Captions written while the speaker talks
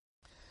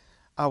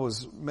I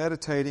was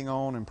meditating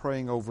on and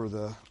praying over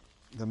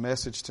the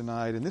message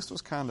tonight, and this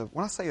was kind of,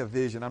 when I say a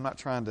vision, I'm not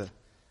trying to,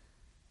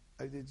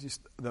 it's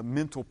just the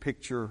mental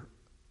picture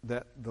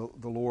that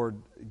the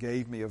Lord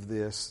gave me of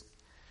this.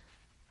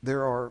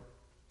 There are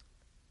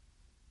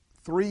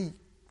three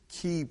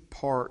key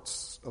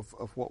parts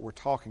of what we're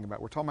talking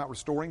about. We're talking about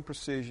restoring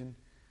precision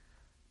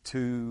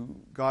to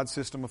God's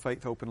system of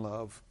faith, hope, and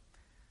love.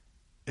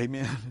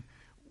 Amen.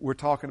 We're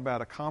talking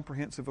about a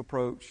comprehensive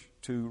approach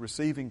to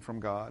receiving from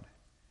God.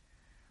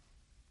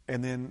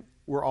 And then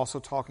we're also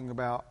talking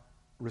about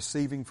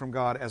receiving from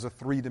God as a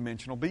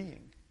three-dimensional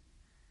being.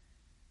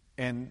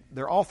 And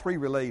they're all three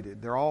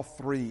related. They're all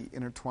three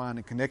intertwined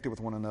and connected with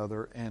one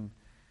another. And,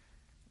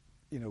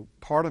 you know,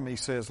 part of me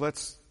says,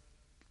 let's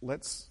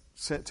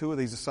set two of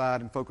these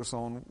aside and focus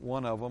on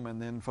one of them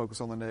and then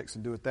focus on the next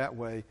and do it that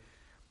way.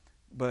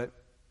 But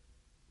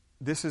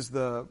this is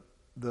the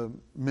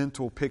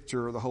mental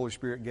picture the Holy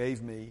Spirit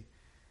gave me.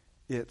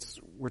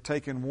 We're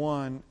taking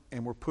one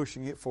and we're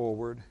pushing it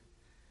forward.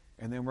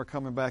 And then we're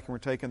coming back and we're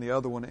taking the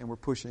other one and we're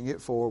pushing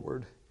it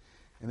forward.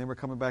 And then we're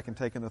coming back and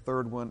taking the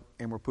third one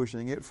and we're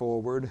pushing it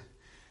forward.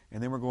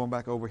 And then we're going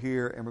back over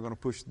here and we're going to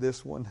push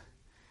this one.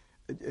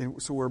 And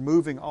so we're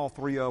moving all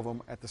three of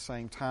them at the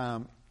same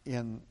time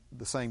in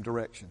the same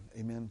direction.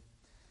 Amen.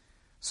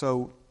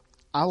 So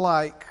I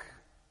like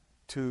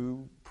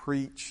to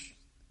preach,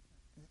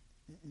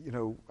 you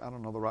know, I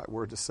don't know the right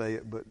word to say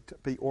it, but to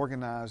be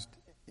organized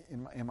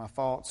in my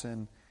thoughts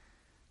and,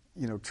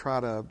 you know, try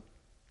to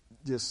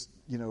just,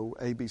 you know,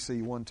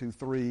 ABC 1, 2,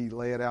 3,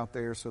 lay it out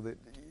there so that,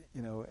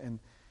 you know, and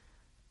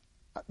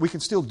we can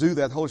still do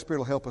that. The Holy Spirit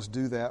will help us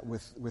do that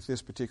with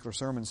this particular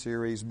sermon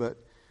series, but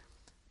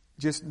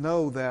just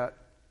know that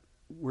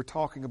we're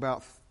talking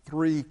about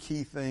three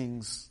key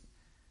things,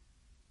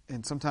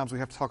 and sometimes we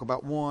have to talk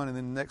about one, and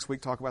then next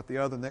week talk about the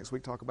other, next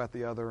week talk about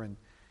the other, and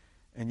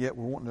yet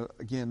we're wanting to,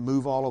 again,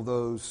 move all of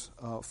those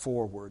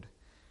forward,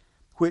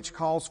 which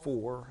calls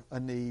for a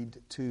need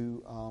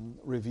to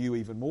review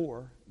even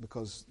more,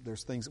 because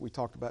there's things that we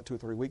talked about 2 or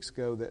 3 weeks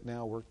ago that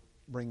now we're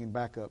bringing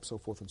back up, so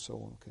forth and so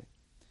on. Okay.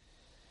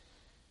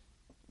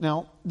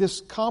 Now,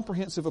 this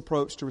comprehensive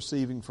approach to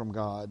receiving from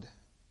God,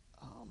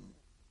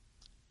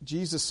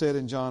 Jesus said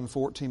in John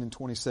 14 and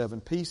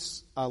 27,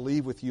 "Peace I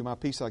leave with you, my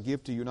peace I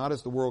give to you, not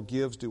as the world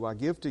gives do I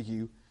give to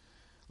you.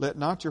 Let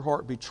not your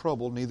heart be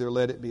troubled, neither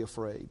let it be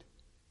afraid."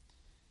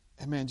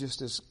 And man,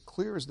 just as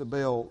clear as a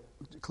bell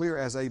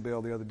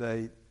the other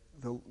day,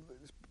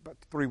 about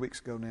 3 weeks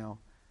ago now,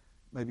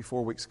 maybe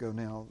 4 weeks ago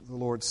now, the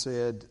Lord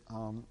said,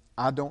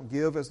 I don't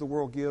give as the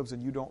world gives,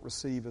 and you don't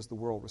receive as the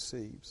world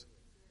receives.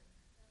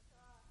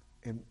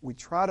 And we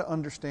try to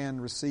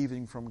understand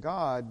receiving from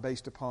God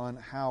based upon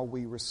how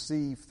we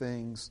receive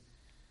things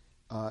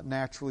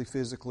naturally,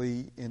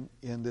 physically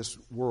in this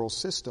world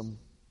system.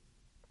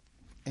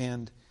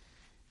 And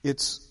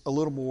it's a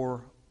little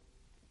more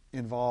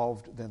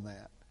involved than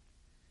that.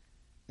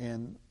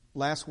 And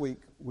last week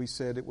we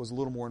said it was a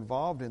little more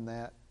involved in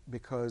that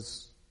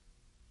because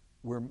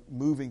we're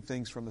moving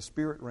things from the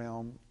spirit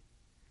realm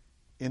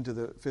into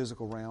the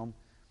physical realm.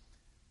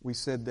 We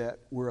said that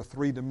we're a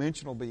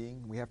three-dimensional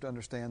being. We have to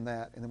understand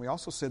that. And then we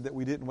also said that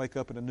we didn't wake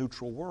up in a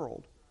neutral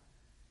world.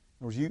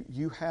 In other words,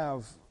 you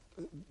have,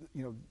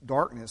 you know,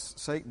 darkness,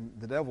 Satan,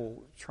 the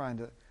devil, trying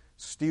to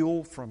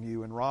steal from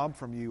you and rob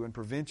from you and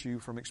prevent you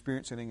from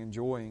experiencing and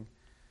enjoying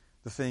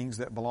the things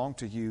that belong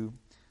to you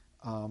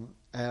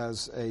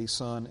as a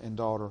son and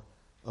daughter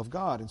of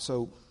God. And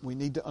so we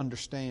need to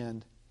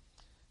understand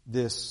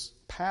this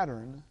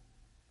pattern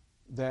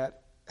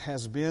that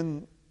has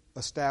been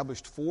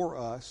established for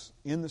us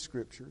in the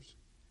Scriptures.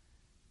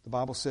 The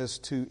Bible says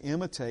to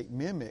imitate,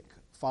 mimic,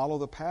 follow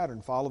the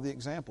pattern, follow the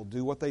example,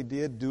 do what they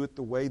did, do it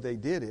the way they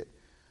did it,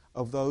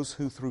 of those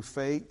who through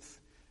faith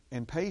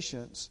and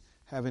patience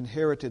have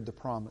inherited the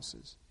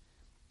promises.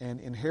 And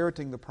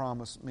inheriting the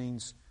promise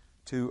means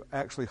to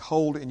actually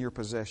hold in your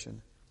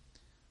possession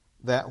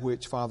that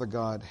which Father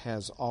God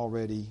has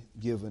already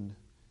given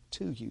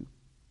to you.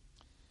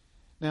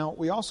 Now,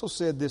 we also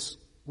said this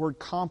word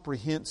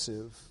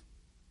comprehensive,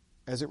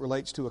 as it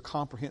relates to a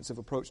comprehensive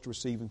approach to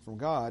receiving from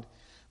God,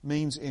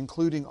 means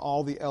including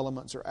all the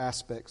elements or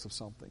aspects of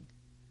something.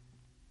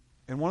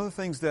 And one of the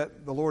things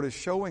that the Lord is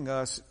showing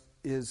us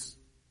is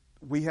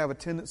we have a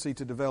tendency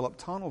to develop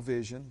tunnel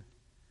vision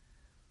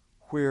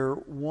where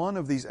one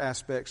of these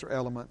aspects or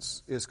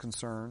elements is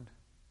concerned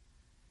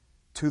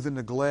to the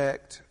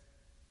neglect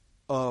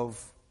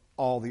of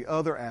all the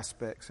other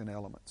aspects and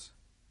elements.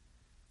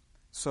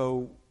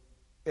 So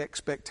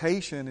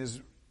expectation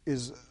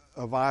is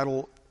a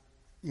vital,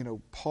 you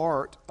know,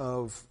 part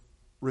of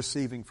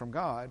receiving from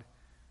God,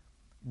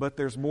 but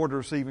there's more to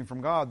receiving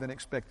from God than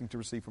expecting to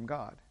receive from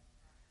God.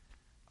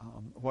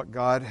 What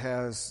God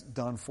has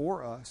done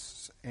for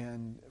us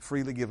and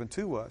freely given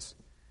to us,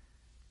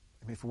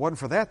 I mean, if it wasn't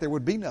for that, there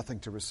would be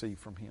nothing to receive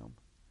from Him.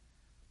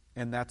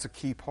 And that's a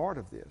key part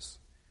of this.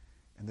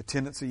 And the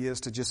tendency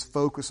is to just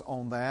focus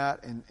on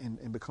that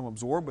and become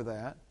absorbed with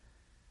that.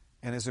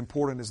 And as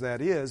important as that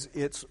is,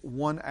 it's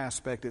one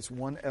aspect, it's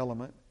one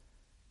element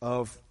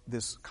of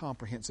this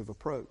comprehensive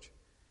approach.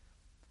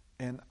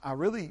 And I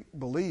really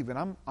believe, and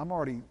I'm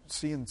already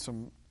seeing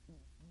some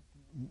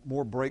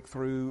more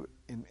breakthrough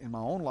in my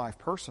own life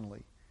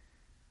personally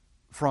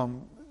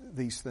from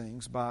these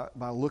things by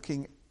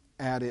looking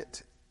at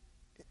it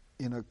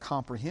in a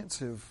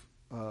comprehensive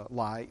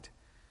light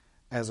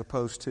as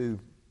opposed to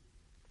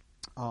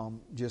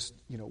just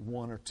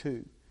one or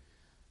two.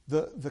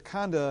 The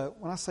kind of,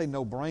 when I say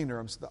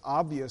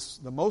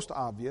no-brainer, the most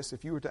obvious,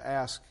 if you were to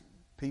ask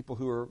people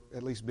who are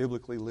at least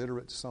biblically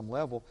literate to some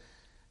level,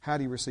 how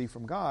do you receive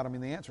from God? I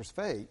mean, the answer is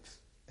faith.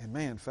 And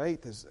man,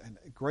 faith is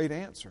a great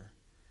answer,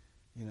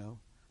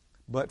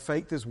 But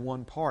faith is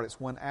one part, it's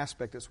one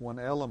aspect, it's one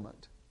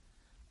element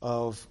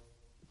of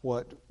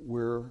what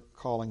we're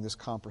calling this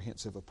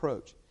comprehensive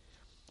approach.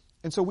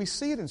 And so we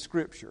see it in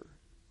Scripture.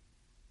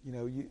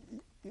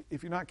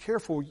 If you're not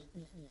careful,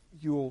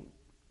 you'll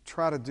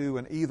try to do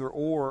an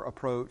either-or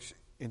approach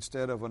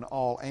instead of an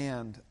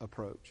all-and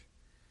approach.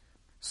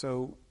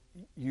 So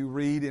you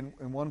read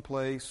in one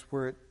place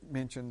where it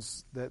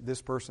mentions that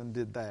this person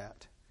did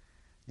that.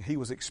 He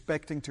was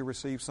expecting to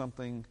receive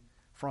something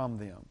from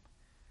them.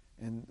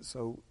 And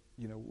so,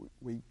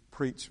 we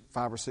preach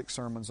 5 or 6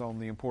 sermons on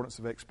the importance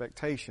of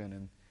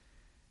expectation.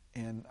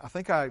 And I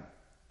think I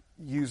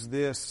used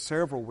this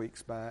several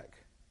weeks back,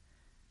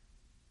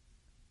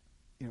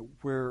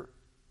 where,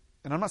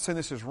 and I'm not saying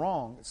this is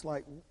wrong, it's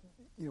like,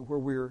 where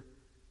we're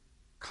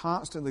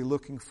constantly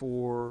looking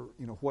for,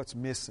 what's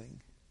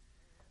missing.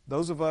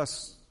 Those of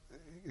us,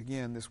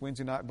 again, this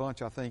Wednesday night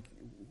bunch, I think,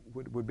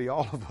 would be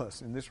all of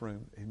us in this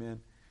room, amen,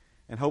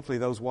 and hopefully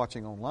those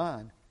watching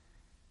online.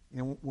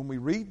 When we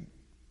read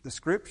the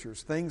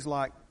Scriptures, things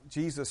like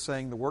Jesus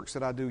saying, the works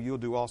that I do, you'll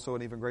do also,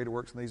 and even greater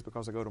works than these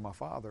because I go to my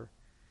Father.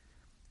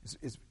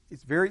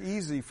 It's very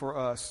easy for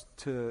us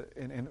to,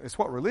 and it's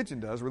what religion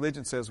does.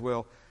 Religion says,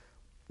 well,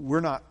 we're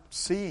not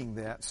seeing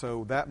that,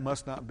 so that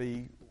must not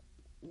be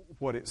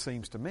what it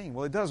seems to mean.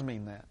 Well, it does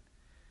mean that.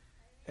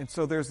 And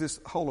so there's this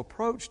whole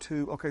approach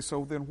to, okay,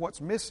 so then what's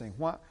missing?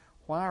 Why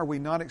are we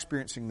not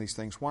experiencing these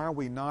things? Why are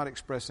we not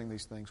expressing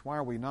these things? Why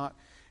are we not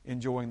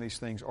enjoying these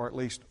things, or at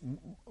least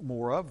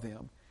more of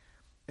them?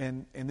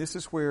 And this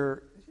is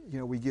where,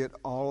 we get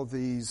all of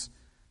these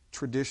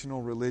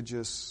traditional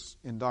religious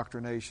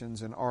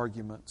indoctrinations and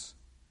arguments.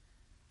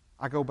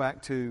 I go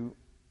back to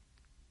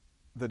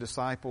the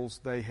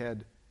disciples. They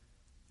had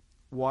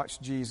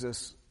watched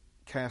Jesus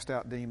cast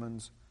out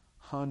demons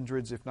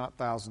hundreds, if not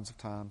thousands of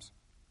times.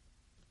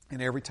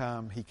 And every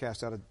time he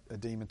cast out a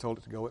demon, told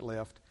it to go, it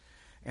left.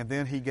 And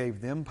then he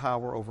gave them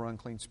power over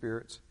unclean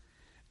spirits.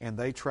 And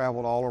they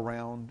traveled all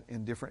around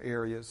in different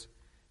areas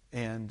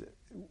and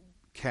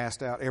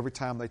cast out. Every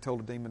time they told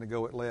a demon to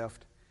go, it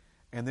left.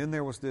 And then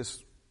there was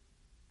this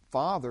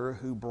father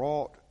who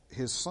brought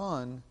his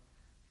son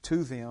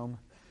to them.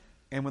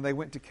 And when they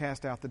went to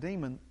cast out the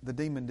demon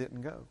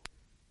didn't go.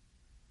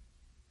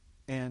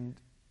 And,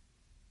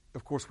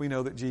 of course, we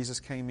know that Jesus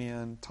came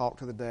in, talked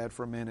to the dad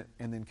for a minute,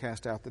 and then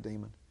cast out the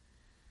demon.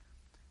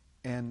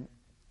 And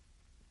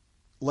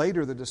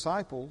later the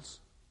disciples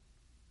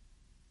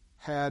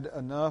had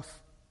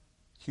enough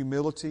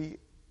humility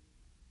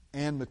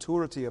and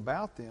maturity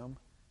about them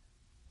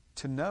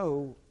to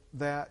know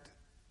that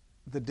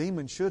the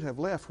demon should have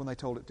left when they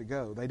told it to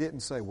go. They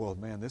didn't say, well,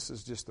 man, this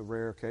is just the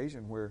rare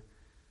occasion where,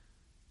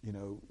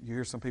 you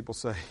hear some people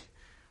say,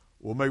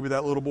 well, maybe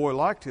that little boy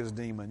liked his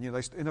demon.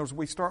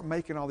 We start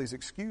making all these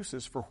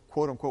excuses for,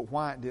 quote unquote,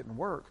 why it didn't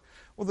work.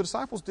 Well, the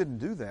disciples didn't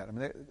do that. I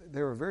mean,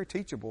 they were very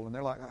teachable, and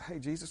they're like, hey,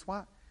 Jesus,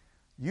 why?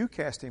 You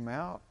cast him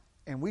out,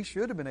 and we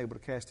should have been able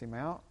to cast him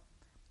out.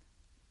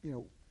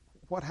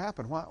 What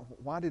happened?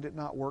 Why did it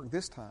not work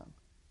this time?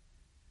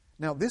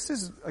 Now, this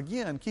is,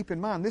 again, keep in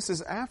mind, this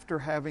is after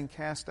having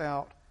cast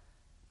out,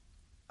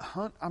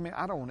 I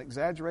don't want to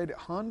exaggerate it,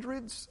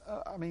 hundreds,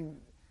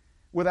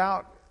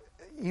 without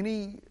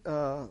any,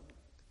 I'm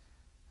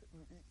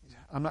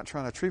not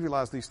trying to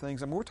trivialize these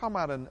things. We're talking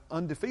about an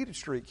undefeated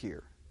streak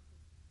here.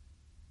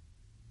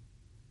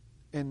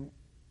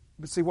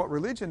 But see, what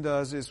religion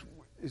does is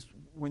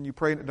when you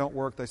pray and it don't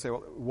work, they say,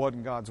 well, it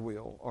wasn't God's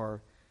will.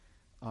 Or,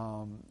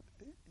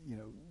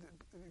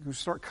 you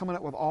start coming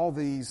up with all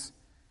these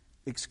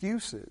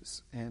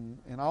excuses. And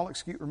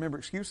remember,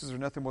 excuses are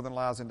nothing more than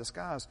lies in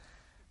disguise.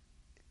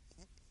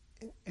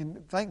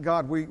 And thank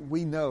God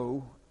we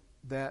know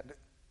that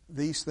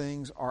these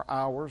things are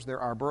ours. They're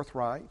our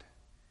birthright.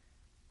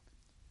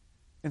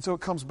 And so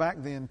it comes back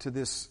then to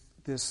this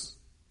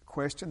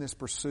question, this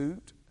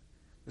pursuit,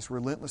 this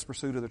relentless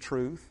pursuit of the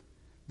truth,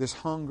 this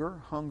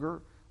hunger,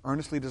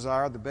 earnestly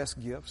desire the best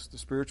gifts, the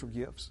spiritual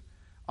gifts,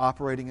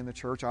 operating in the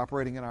church,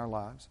 operating in our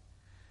lives.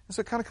 And so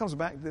it kind of comes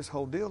back to this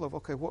whole deal of,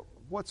 okay,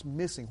 what's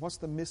missing? What's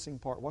the missing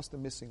part? What's the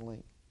missing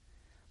link?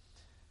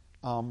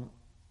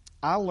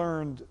 I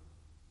learned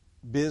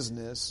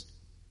business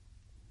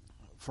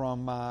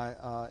from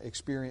my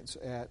experience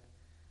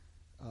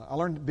I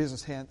learned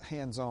business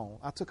hands-on.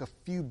 I took a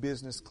few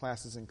business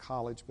classes in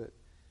college, but,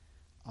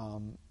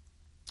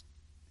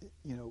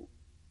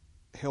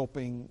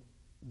 helping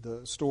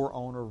the store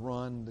owner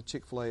run the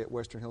Chick-fil-A at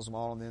Western Hills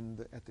Mall and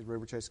then at the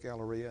River Chase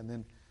Galleria. And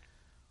then,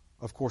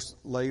 of course,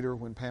 later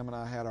when Pam and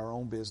I had our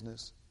own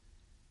business.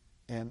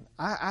 And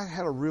I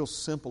had a real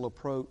simple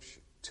approach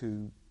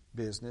to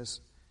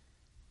business.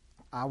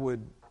 I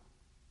would,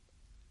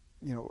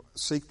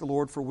 seek the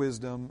Lord for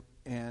wisdom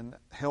and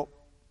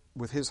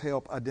with His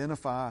help,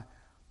 identify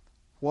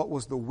what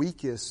was the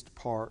weakest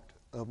part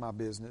of my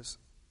business.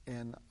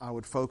 And I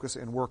would focus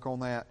and work on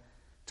that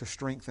to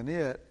strengthen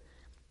it.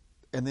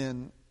 And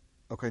then,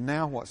 okay,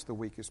 now what's the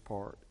weakest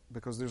part?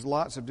 Because there's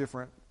lots of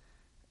different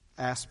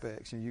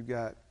aspects. You've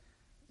got,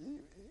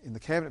 in the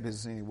cabinet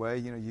business anyway,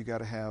 you got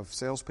to have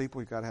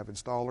salespeople, you got to have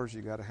installers,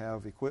 you got to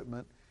have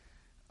equipment,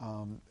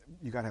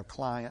 you got to have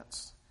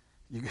clients,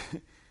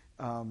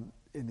 and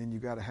then you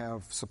got to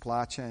have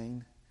supply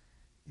chain.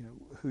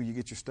 Who you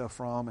get your stuff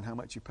from and how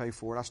much you pay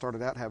for it. I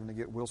started out having to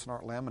get Wilson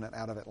Art Laminate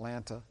out of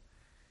Atlanta,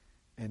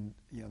 and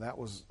that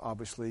was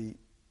obviously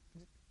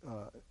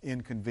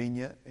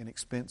inconvenient and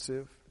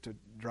expensive to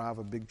drive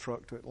a big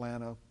truck to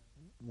Atlanta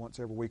once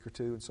every week or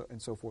two,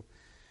 and so forth.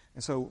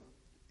 And so,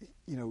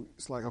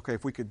 it's like, okay,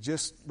 if we could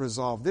just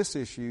resolve this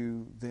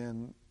issue,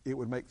 then it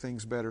would make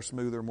things better,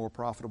 smoother, more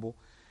profitable.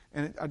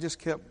 And I just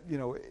kept,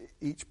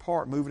 each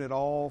part, moving it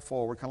all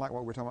forward, kind of like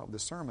what we were talking about with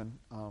this sermon.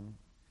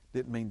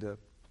 Didn't mean to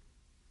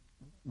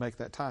make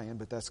that tie-in,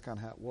 but that's kind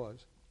of how it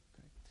was.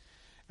 Okay.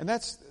 And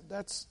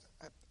that's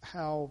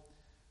how,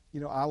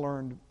 I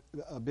learned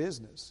a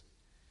business.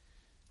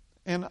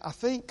 And I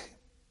think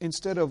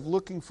instead of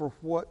looking for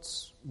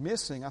what's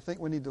missing, I think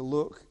we need to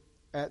look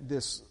at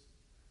this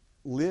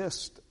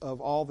list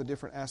of all the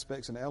different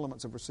aspects and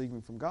elements of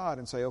receiving from God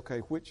and say, okay,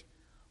 which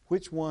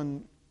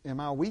one am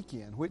I weak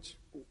in? Which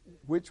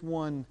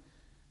one,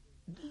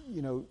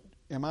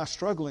 am I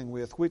struggling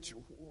with? Which,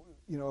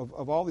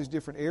 of all these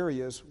different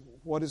areas,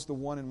 what is the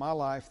one in my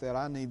life that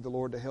I need the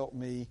Lord to help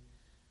me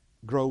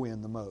grow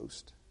in the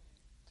most?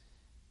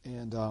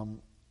 And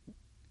I'm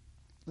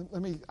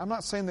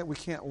not saying that we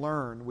can't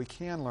learn. We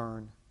can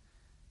learn.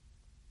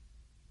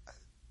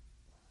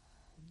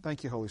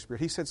 Thank you, Holy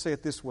Spirit. He said, say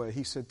it this way.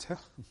 He said, tell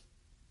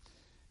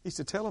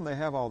them they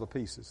have all the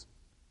pieces.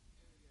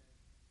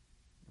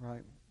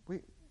 Right?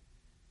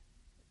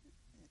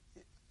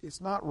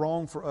 It's not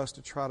wrong for us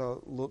to try to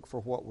look for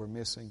what we're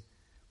missing.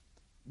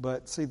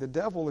 But see, the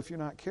devil, if you're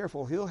not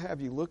careful, he'll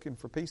have you looking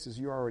for pieces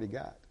you already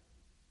got.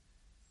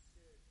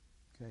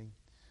 Okay?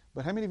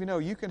 But how many of you know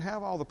you can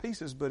have all the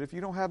pieces, but if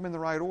you don't have them in the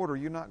right order,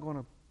 you're not going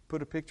to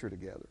put a picture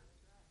together.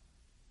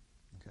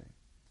 Okay?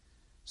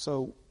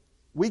 So,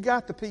 we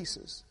got the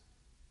pieces.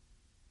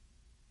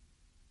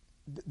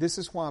 This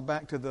is why,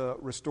 back to the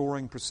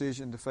restoring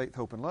precision to faith,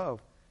 hope, and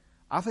love,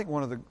 I think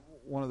one of the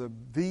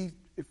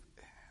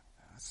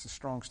it's a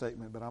strong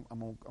statement, but I'm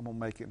gonna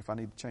make it. And if I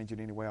need to change it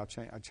anyway, I'll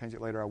change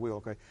it later. I will.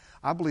 Okay.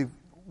 I believe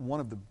one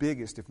of the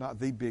biggest, if not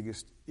the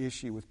biggest,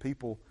 issue with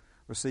people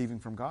receiving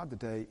from God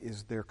today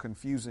is they're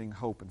confusing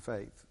hope and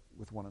faith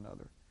with one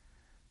another.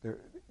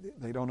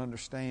 They don't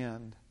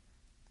understand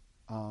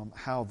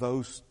how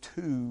those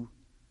two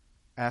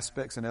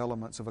aspects and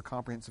elements of a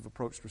comprehensive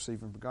approach to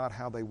receiving from God,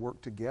 how they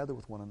work together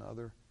with one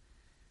another.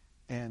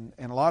 And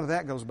a lot of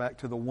that goes back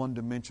to the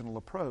one-dimensional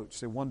approach.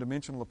 The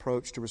one-dimensional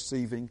approach to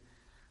receiving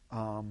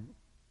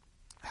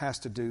has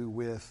to do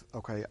with,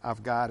 okay,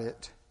 I've got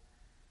it,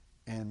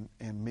 and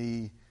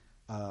me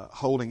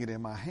holding it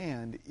in my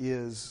hand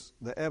is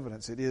the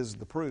evidence. It is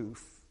the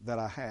proof that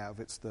I have.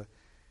 It's the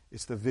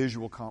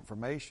visual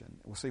confirmation.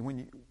 Well, see,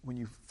 when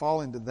you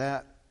fall into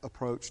that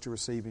approach to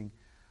receiving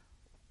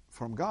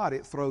from God,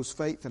 it throws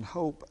faith and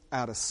hope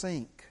out of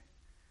sync.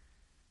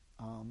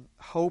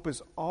 Hope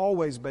is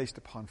always based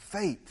upon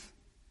faith,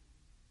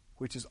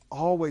 which is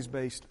always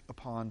based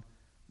upon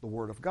the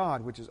Word of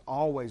God, which is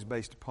always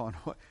based upon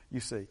what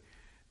you see.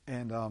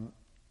 And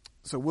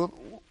so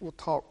we'll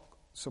talk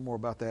some more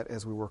about that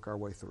as we work our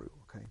way through.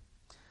 Okay.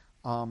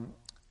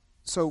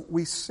 So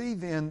we see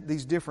then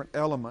these different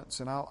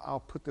elements, and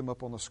I'll put them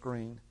up on the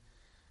screen.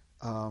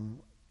 And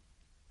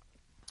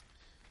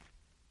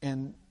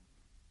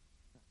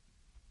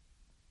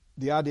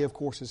the idea, of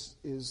course,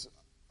 is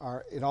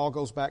it all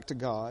goes back to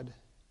God.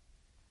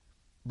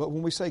 But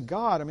when we say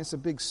God, I mean, it's a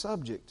big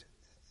subject.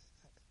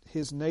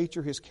 His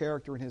nature, His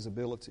character, and His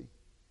ability.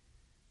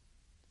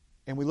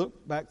 And we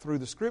look back through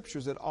the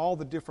Scriptures at all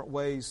the different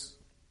ways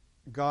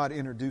God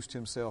introduced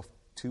Himself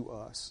to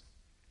us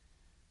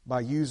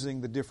by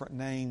using the different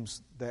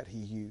names that He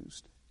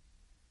used.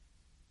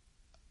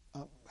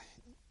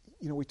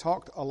 We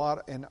talked a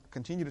lot and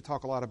continue to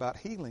talk a lot about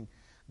healing.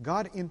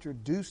 God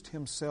introduced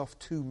Himself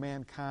to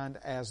mankind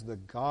as the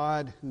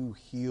God who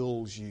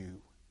heals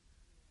you.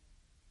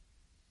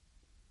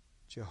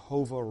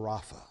 Jehovah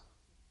Rapha.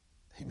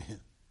 Amen.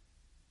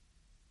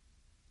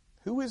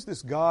 Who is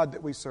this God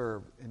that we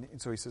serve?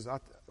 And so He says,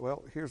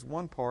 well, here's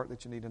one part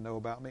that you need to know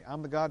about me.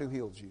 I'm the God who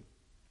heals you.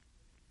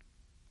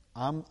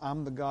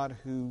 I'm the God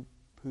who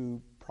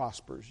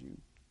prospers you.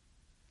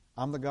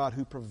 I'm the God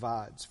who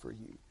provides for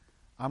you.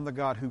 I'm the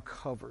God who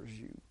covers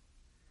you.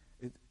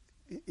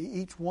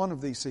 Each one of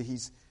these, see,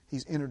 He's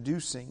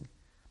introducing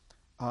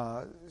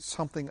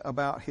something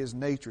about His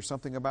nature,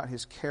 something about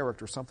His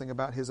character, something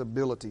about His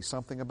ability,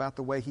 something about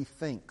the way He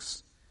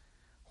thinks,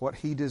 what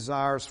He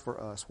desires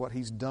for us, what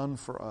He's done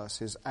for us,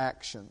 His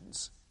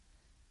actions.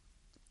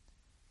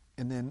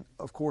 And then,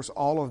 of course,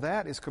 all of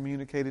that is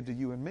communicated to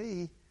you and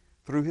me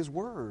through His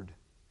Word.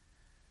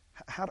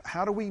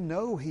 How do we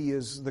know He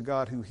is the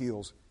God who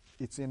heals?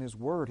 It's in His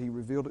Word. He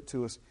revealed it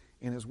to us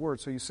in His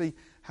Word. So you see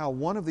how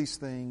one of these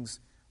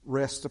things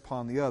rests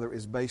upon the other,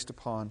 is based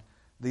upon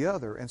the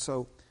other. And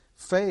so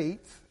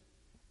faith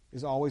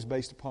is always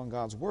based upon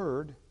God's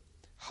Word.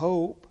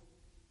 Hope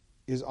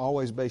is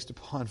always based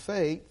upon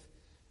faith.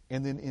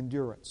 And then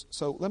endurance.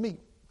 So let me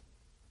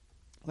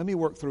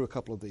work through a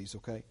couple of these,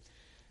 okay?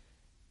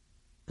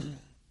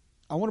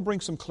 I want to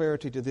bring some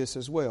clarity to this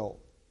as well,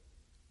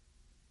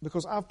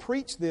 because I've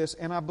preached this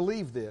and I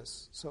believe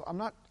this. So I'm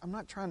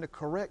not trying to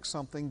correct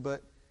something,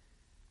 but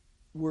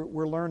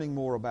we're learning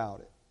more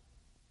about it.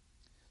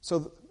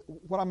 So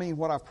what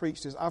I've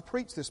preached is, I've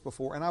preached this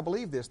before, and I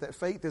believe this, that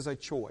faith is a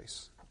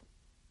choice.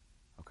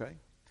 Okay?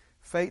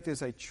 Faith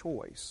is a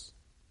choice.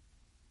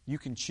 You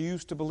can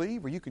choose to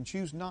believe or you can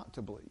choose not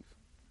to believe.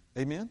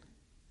 Amen?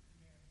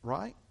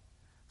 Right?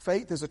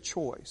 Faith is a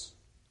choice.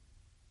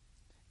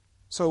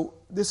 So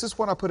this is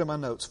what I put in my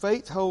notes.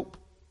 Faith, hope,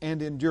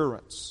 and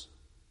endurance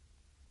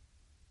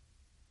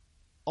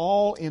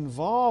all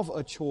involve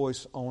a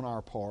choice on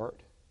our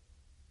part,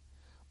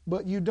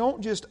 but you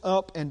don't just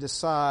up and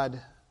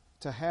decide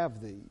to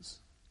have these.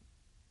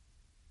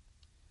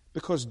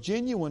 Because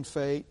genuine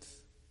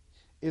faith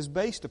is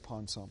based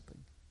upon something.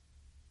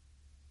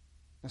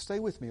 Now stay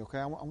with me, okay?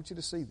 I want you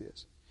to see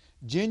this.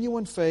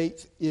 Genuine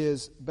faith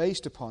is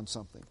based upon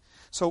something.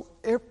 So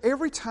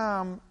every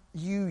time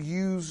you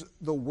use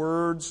the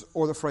words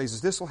or the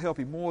phrases, this will help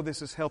you more.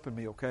 This is helping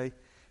me, okay?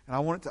 And I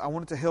want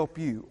it to help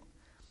you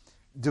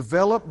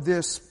develop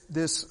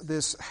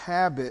this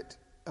habit,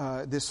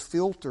 this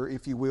filter,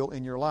 if you will,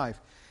 in your life.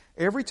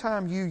 Every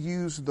time you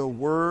use the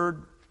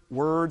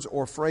words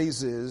or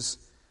phrases,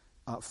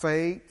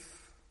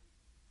 faith,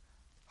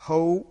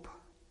 hope,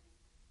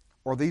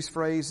 or these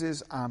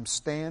phrases, I'm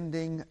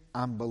standing,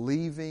 I'm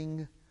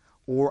believing,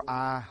 or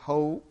I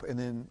hope, and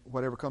then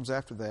whatever comes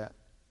after that,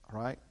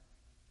 all right?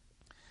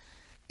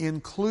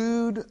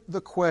 Include the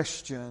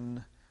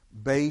question,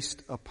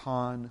 based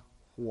upon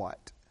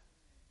what?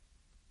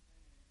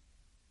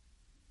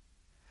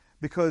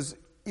 Because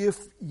if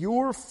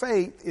your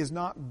faith is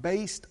not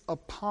based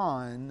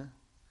upon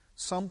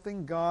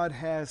something God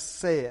has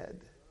said,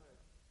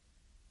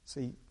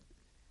 see,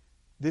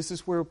 this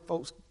is where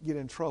folks get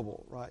in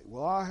trouble, right?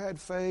 Well, I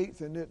had faith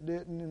and it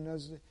didn't,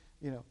 and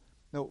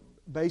no,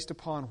 based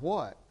upon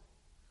what?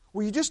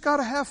 Well, you just got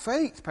to have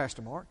faith,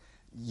 Pastor Mark.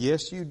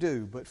 Yes, you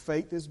do, but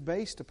faith is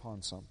based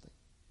upon something.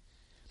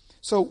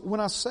 So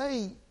when I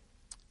say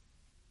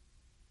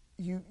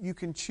you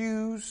can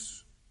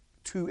choose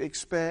to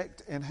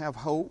expect and have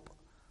hope,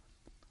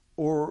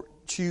 or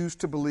choose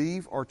to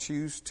believe or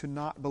choose to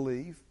not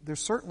believe, there's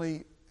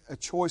certainly a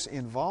choice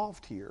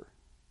involved here.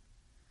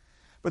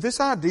 But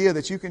this idea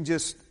that you can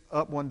just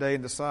up one day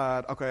and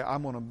decide, okay,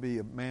 I'm going to be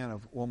a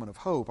woman of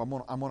hope. I'm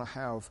going to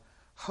have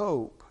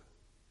hope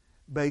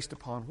based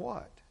upon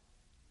what?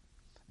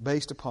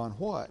 Based upon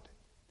what?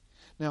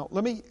 Now,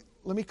 let me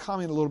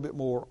comment a little bit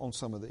more on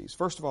some of these.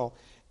 First of all,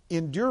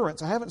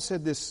 endurance. I haven't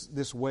said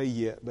this way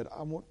yet, but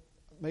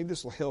maybe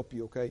this will help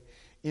you, okay?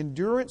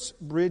 Endurance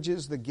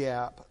bridges the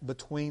gap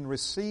between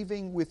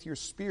receiving with your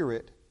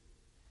spirit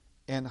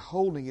and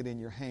holding it in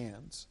your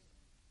hands.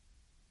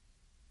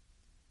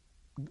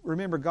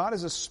 Remember, God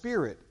is a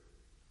spirit,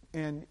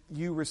 and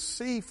you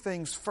receive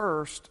things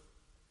first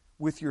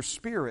with your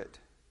spirit.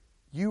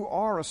 You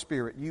are a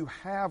spirit. You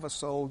have a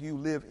soul. You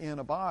live in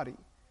a body.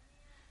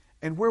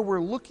 And where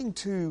we're looking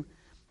to,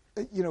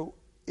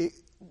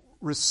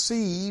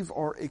 receive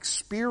or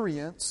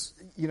experience,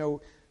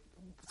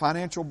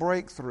 financial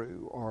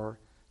breakthrough or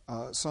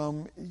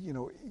some,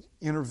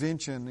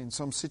 intervention in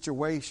some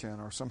situation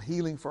or some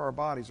healing for our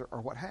bodies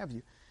or what have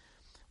you.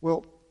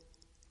 Well,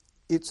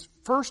 it's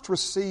first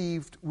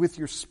received with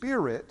your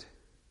spirit,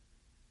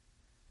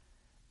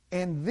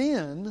 and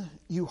then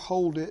you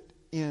hold it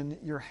in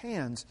your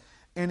hands.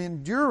 And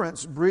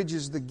endurance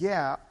bridges the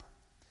gap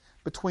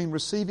between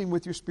receiving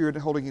with your spirit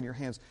and holding it in your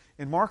hands.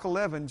 In Mark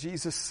 11,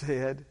 Jesus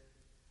said,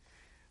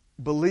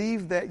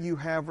 "Believe that you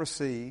have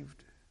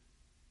received,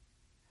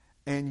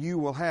 and you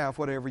will have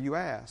whatever you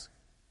ask."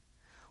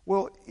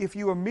 Well, if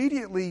you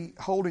immediately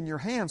hold in your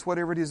hands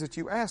whatever it is that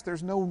you ask,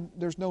 there's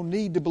no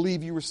need to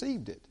believe you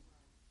received it,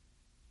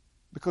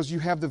 because you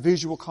have the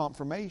visual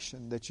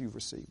confirmation that you've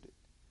received it.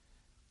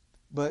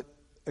 But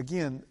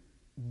again,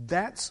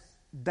 that's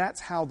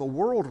how the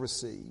world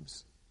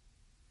receives.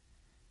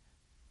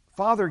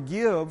 Father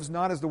gives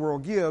not as the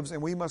world gives,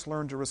 and we must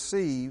learn to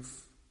receive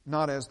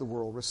not as the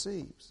world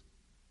receives.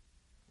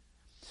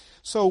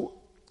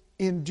 So,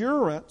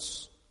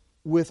 endurance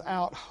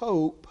without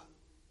hope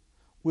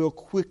will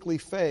quickly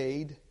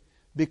fade,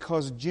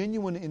 because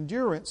genuine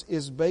endurance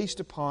is based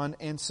upon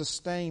and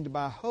sustained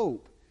by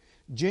hope.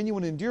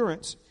 Genuine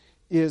endurance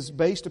is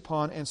based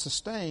upon and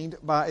sustained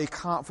by a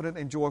confident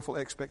and joyful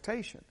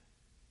expectation.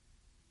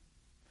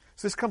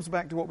 So this comes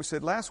back to what we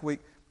said last week.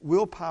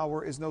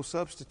 Willpower is no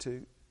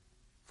substitute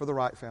for the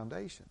right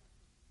foundation.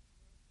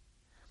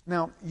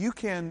 Now, you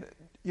can,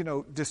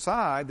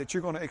 decide that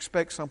you're going to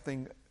expect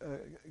something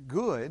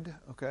good,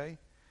 okay?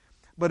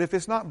 But if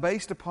it's not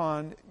based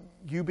upon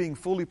you being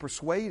fully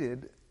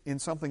persuaded in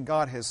something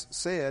God has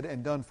said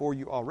and done for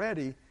you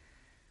already,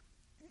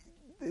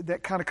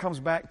 that kind of comes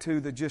back to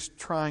the just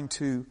trying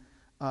to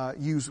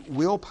use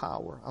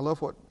willpower. I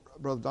love what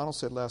Brother Donald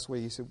said last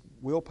week. He said,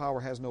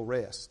 willpower has no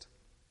rest.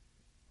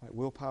 Right?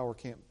 Willpower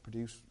can't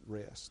produce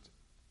rest.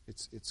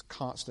 It's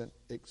constant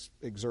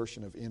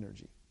exertion of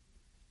energy.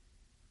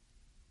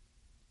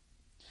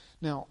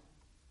 Now,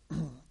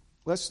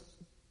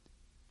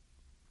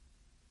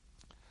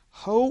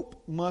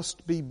 hope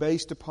must be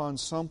based upon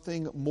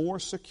something more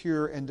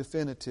secure and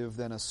definitive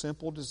than a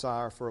simple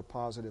desire for a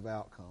positive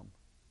outcome.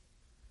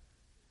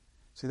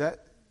 See,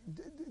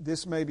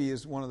 this maybe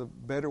is one of the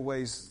better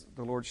ways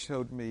the Lord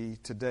showed me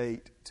to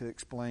date to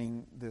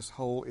explain this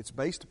whole, it's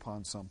based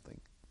upon something.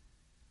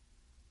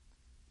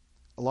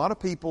 A lot of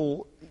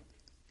people,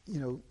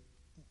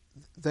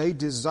 they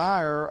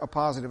desire a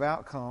positive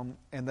outcome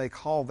and they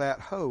call that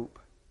hope.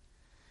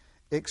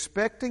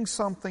 Expecting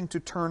something to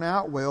turn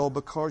out well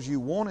because you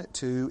want it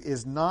to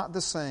is not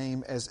the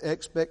same as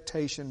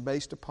expectation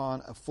based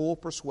upon a full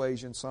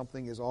persuasion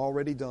something is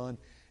already done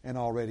and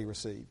already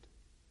received.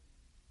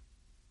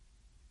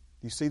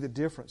 You see the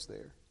difference there?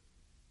 You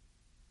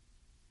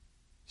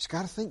just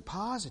got to think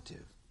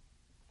positive.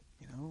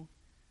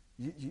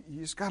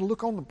 You just got to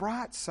look on the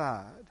bright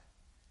side.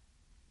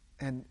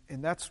 And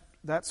that's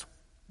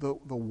the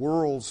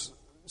world's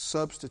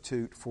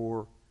substitute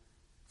for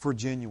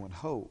genuine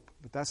hope.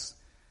 But that's,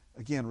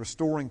 again,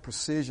 restoring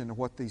precision of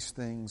what these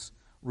things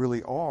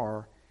really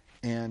are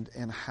and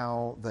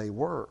how they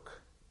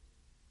work.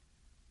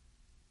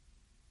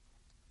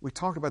 We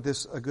talked about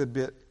this a good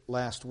bit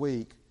last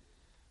week,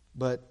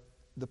 but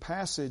the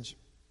passage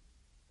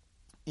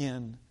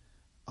in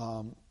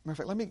matter of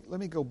fact, let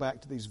me go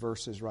back to these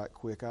verses right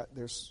quick.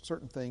 There's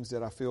certain things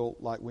that I feel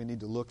like we need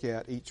to look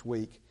at each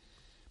week.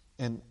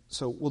 And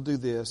so we'll do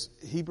this.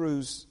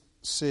 Hebrews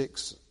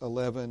 6,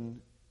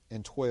 11,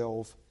 and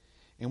 12.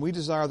 And we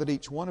desire that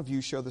each one of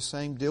you show the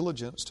same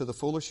diligence to the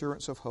full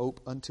assurance of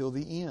hope until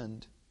the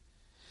end,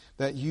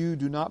 that you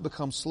do not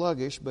become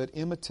sluggish, but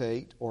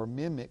imitate or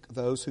mimic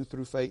those who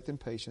through faith and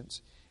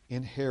patience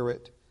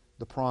inherit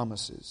the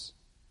promises.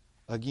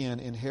 Again,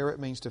 inherit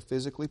means to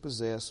physically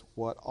possess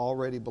what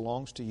already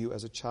belongs to you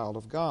as a child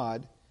of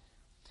God.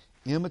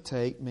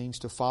 Imitate means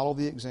to follow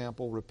the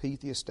example, repeat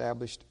the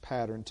established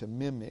pattern, to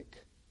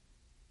mimic.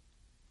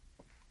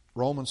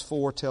 Romans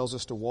 4 tells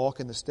us to walk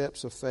in the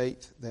steps of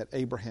faith that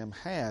Abraham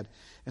had.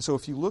 And so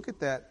if you look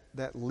at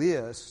that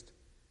list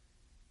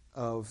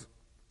of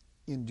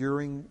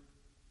enduring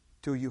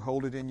till you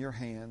hold it in your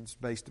hands,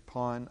 based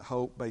upon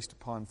hope, based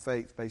upon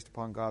faith, based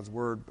upon God's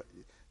Word,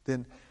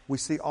 then we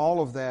see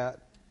all of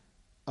that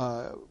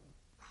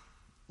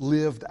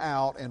lived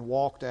out and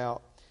walked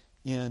out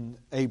in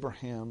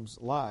Abraham's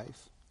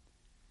life.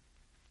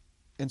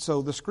 And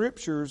so the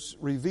Scriptures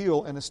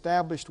reveal an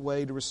established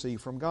way to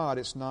receive from God.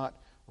 It's not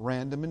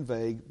random and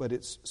vague, but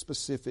it's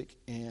specific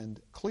and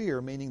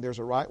clear, meaning there's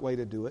a right way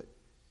to do it.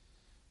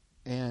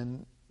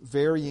 And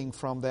varying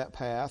from that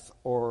path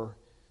or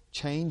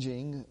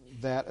changing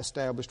that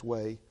established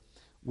way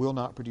will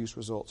not produce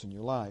results in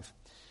your life.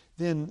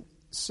 Then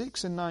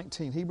 6 and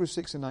 19, Hebrews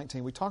 6 and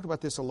 19, we talked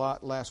about this a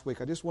lot last week.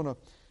 I just want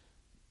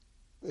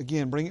to,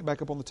 again, bring it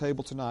back up on the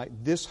table tonight.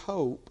 This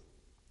hope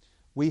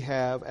we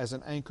have as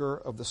an anchor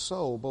of the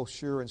soul, both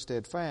sure and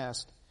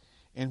steadfast,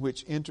 and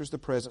which enters the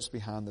presence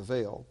behind the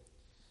veil.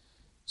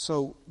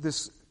 So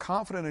this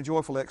confident and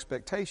joyful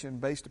expectation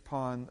based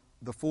upon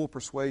the full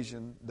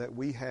persuasion that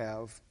we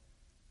have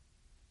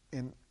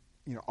in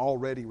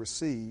already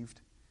received,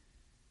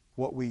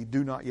 what we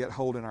do not yet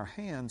hold in our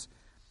hands,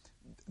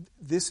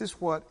 this is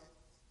what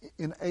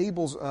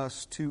enables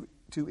us to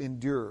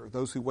endure,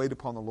 those who wait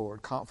upon the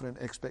Lord, confident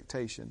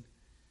expectation.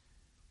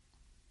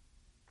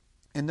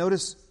 And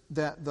notice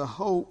that the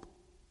hope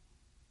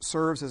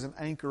serves as an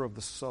anchor of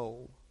the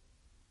soul.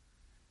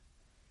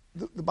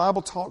 The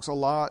Bible talks a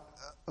lot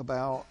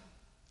about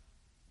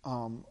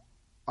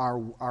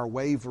our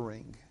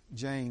wavering.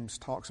 James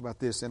talks about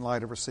this in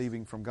light of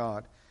receiving from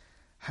God,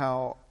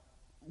 how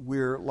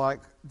we're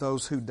like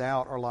those who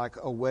doubt are like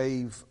a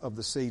wave of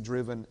the sea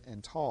driven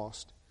and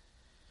tossed.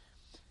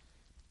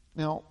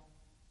 Now,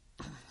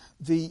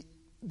 the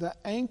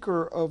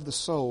anchor of the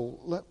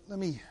soul, let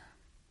me,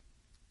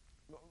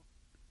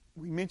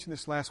 we mentioned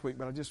this last week,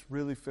 but I just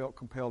really felt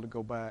compelled to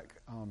go back.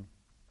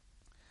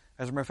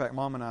 As a matter of fact,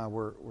 Mom and I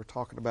were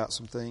talking about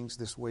some things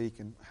this week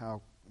and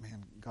how,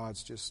 man,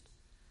 God's just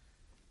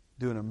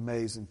doing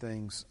amazing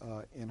things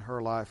in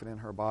her life and in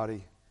her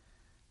body.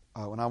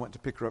 When I went to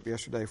pick her up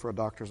yesterday for a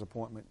doctor's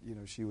appointment,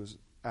 she was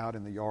out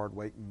in the yard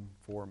waiting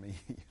for me.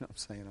 You know what I'm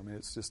saying? I mean,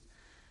 it's just,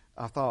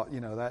 I thought,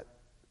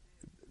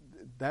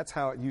 that's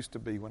how it used to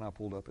be when I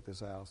pulled up at this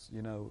house,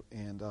 you know.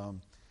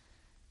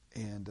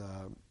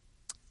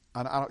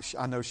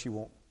 I know she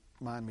won't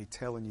mind me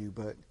telling you,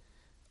 but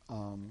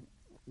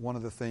one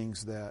of the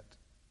things that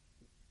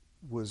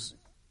was,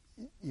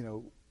 you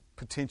know,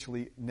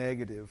 potentially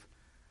negative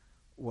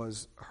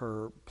was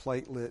her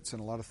platelets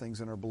and a lot of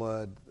things in her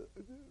blood.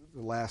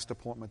 The last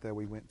appointment that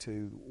we went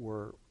to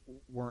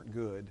weren't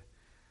good,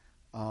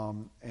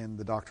 and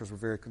the doctors were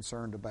very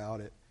concerned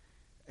about it.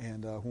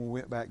 And when we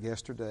went back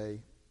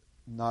yesterday,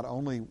 not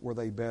only were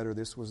they better,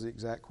 this was the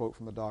exact quote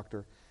from the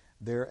doctor,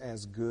 they're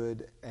as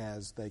good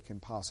as they can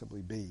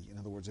possibly be. In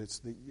other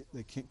words,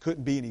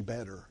 couldn't be any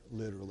better,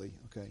 literally.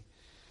 Okay,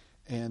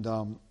 and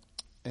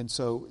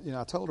so, you know,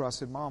 I told her, I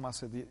said, Mom, I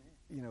said,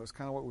 you know, it's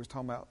kind of what we were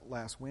talking about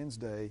last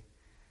Wednesday.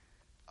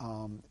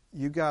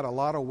 You got a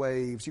lot of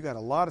waves, you got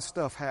a lot of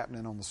stuff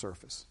happening on the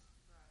surface,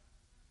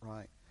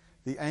 right?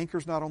 The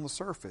anchor's not on the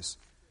surface.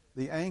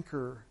 The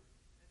anchor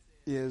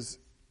is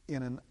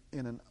in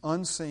an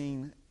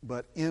unseen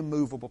but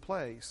immovable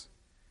place.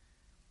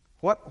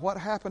 What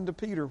happened to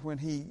Peter when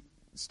he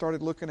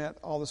started looking at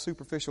all the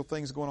superficial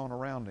things going on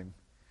around him?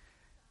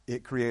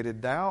 It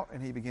created doubt,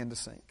 and he began to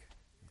sink.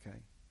 Okay,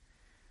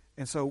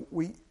 and so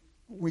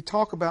we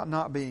talk about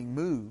not being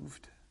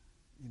moved.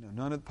 You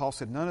know, Paul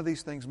said, none of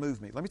these things moved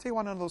me. Let me tell you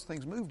why none of those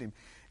things moved him.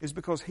 Is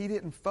because he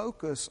didn't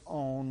focus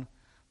on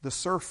the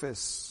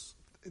surface.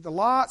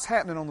 Lots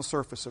happening on the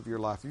surface of your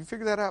life. Have you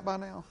figured that out by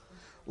now?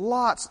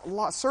 Lots.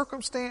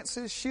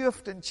 Circumstances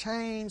shift and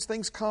change.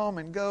 Things come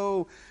and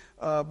go.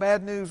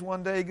 Bad news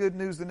one day, good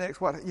news the next.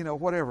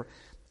 Whatever.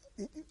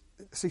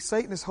 See,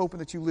 Satan is hoping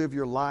that you live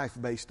your life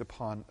based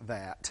upon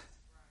that.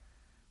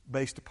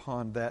 Based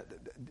upon that,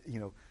 you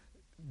know,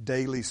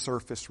 daily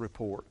surface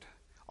report.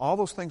 All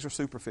those things are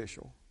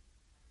superficial.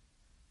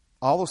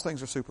 All those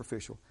things are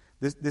superficial.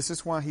 This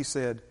is why he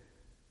said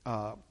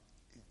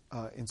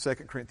in 2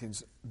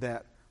 Corinthians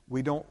that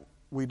we don't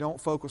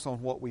focus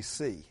on what we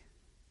see,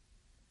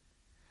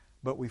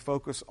 but we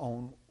focus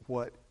on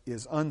what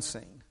is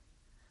unseen.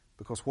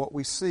 Because what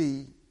we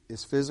see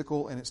is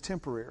physical and it's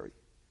temporary.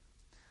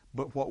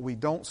 But what we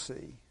don't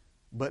see,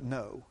 but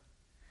know,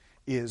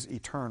 is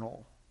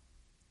eternal.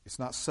 It's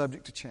not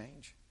subject to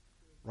change.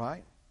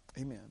 Right?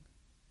 Amen.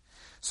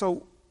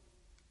 So,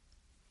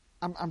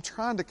 I'm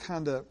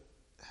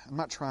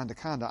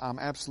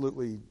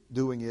absolutely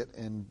doing it,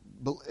 and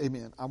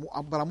amen.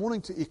 But I'm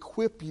wanting to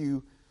equip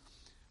you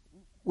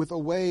with a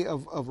way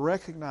of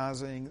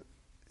recognizing,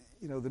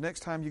 you know, the next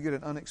time you get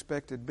an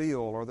unexpected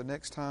bill, or the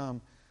next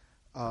time,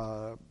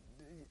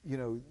 you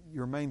know,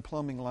 your main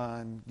plumbing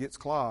line gets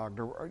clogged,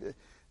 or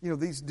you know,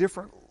 these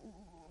different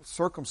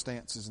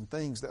circumstances and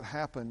things that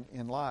happen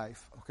in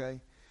life. Okay,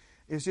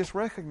 is just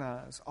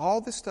recognize all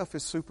this stuff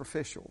is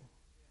superficial.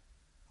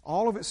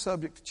 All of it's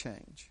subject to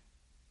change.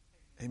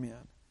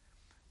 Amen.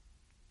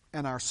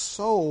 And our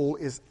soul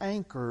is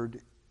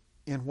anchored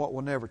in what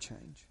will never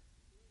change.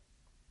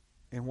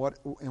 In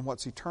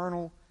what's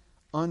eternal,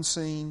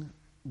 unseen,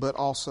 but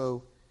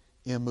also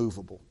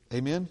immovable.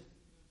 Amen?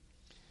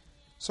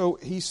 So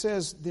he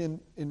says then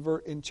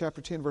in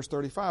chapter 10, verse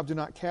 35, do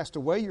not cast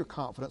away your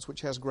confidence,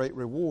 which has great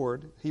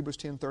reward. Hebrews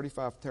 10,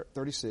 35,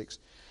 36.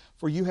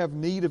 For you have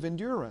need of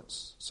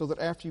endurance, so that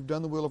after you've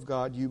done the will of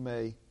God, you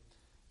may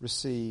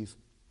receive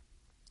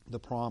the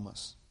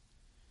promise.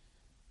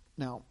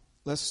 Now,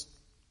 let's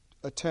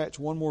attach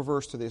one more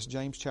verse to this,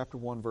 James chapter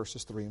 1,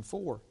 verses 3 and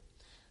 4.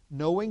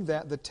 Knowing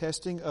that the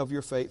testing of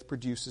your faith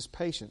produces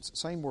patience.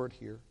 Same word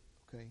here,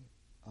 okay?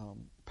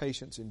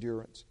 Patience,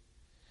 endurance.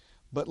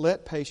 But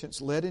let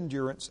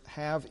endurance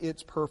have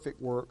its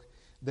perfect work,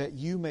 that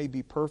you may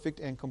be perfect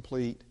and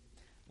complete,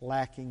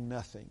 lacking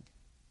nothing.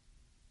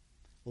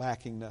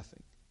 Lacking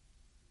nothing.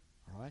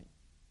 All right?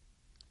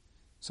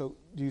 So,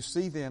 do you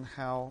see then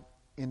how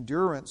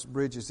endurance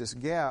bridges this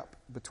gap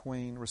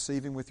between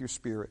receiving with your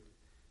spirit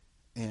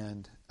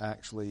and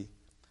actually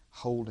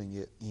holding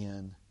it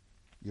in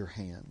your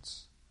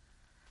hands?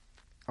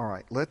 All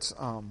right, let's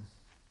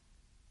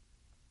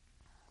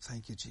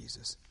thank you,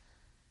 Jesus.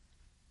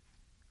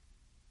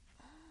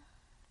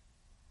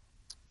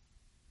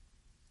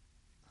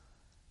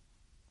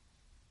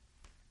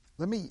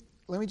 Let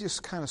me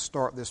just kind of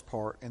start this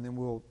part, and then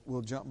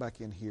we'll jump back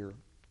in here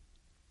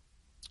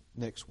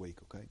next week,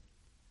 okay?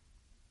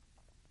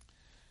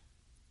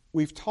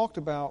 We've talked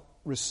about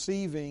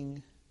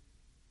receiving,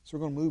 so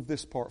we're going to move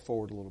this part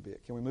forward a little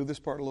bit. Can we move this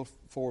part a little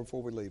forward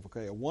before we leave?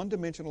 Okay, a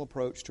one-dimensional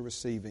approach to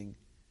receiving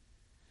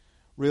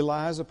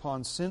relies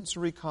upon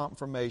sensory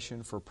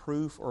confirmation for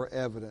proof or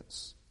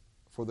evidence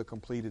for the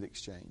completed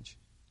exchange.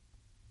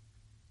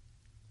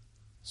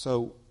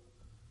 So,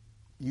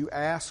 you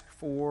ask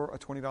for a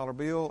 $20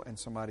 bill and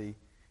somebody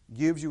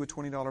gives you a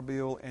 $20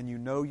 bill, and you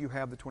know you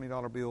have the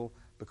 $20 bill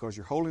because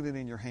you're holding it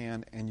in your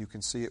hand and you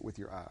can see it with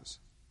your eyes.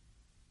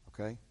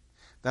 Okay?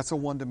 That's a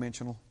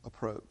one-dimensional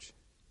approach.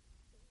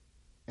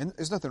 And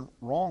there's nothing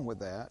wrong with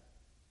that,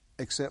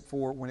 except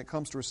for when it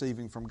comes to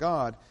receiving from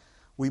God,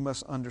 we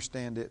must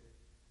understand it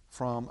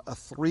from a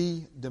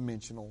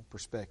three-dimensional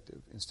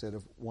perspective instead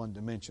of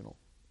one-dimensional.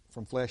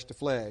 From flesh to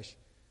flesh,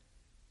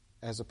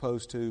 as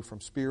opposed to from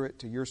spirit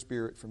to your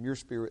spirit, from your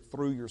spirit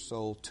through your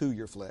soul to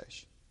your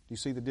flesh. Do you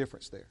see the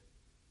difference there?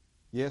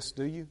 Yes,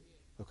 do you?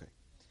 Okay.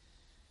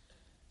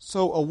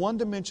 So a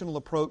one-dimensional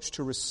approach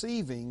to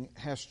receiving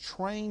has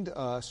trained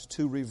us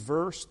to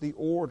reverse the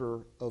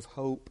order of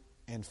hope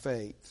and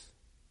faith.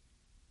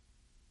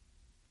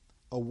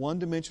 A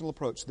one-dimensional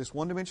approach. This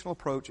one-dimensional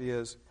approach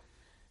is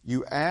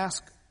you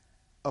ask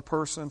a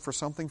person for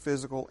something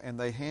physical and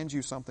they hand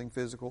you something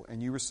physical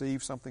and you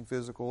receive something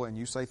physical and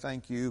you say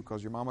thank you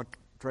because your mama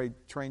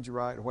trained you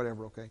right or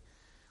whatever, okay?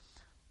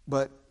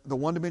 But the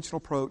one-dimensional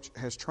approach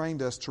has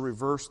trained us to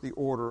reverse the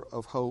order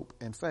of hope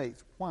and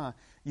faith. Why?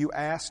 You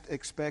asked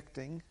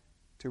expecting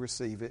to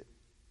receive it,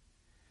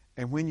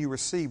 and when you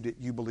received it,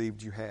 you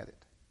believed you had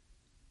it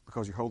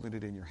because you're holding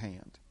it in your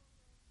hand.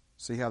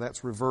 See how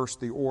that's reversed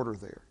the order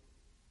there?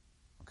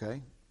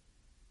 Okay?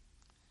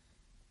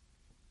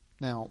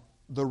 Now,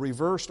 the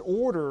reversed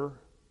order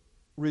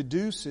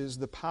reduces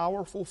the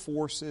powerful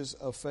forces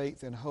of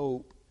faith and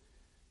hope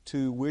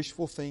to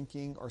wishful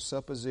thinking or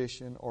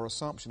supposition or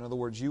assumption. In other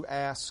words, you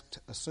asked,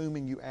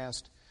 assuming you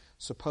asked,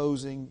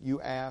 supposing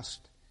you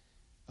asked,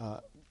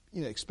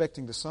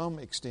 expecting to some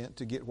extent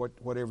to get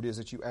whatever it is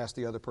that you asked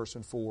the other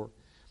person for.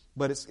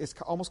 But it's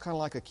almost kind of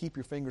like a keep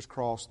your fingers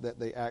crossed that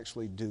they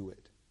actually do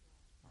it.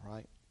 All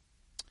right?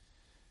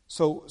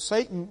 So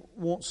Satan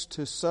wants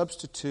to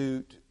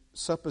substitute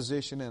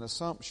supposition and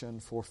assumption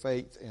for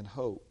faith and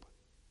hope.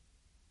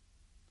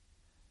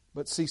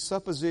 But see,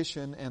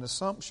 supposition and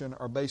assumption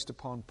are based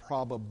upon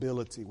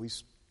probability. We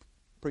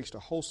preached a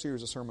whole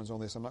series of sermons on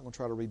this. I'm not going to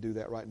try to redo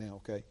that right now,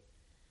 okay?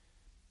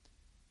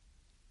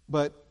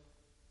 But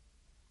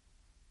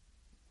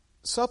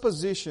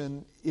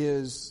supposition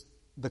is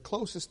the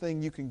closest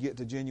thing you can get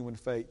to genuine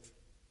faith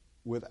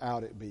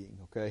without it being,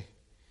 okay?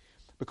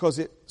 Because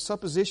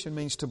supposition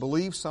means to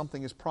believe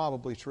something is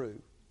probably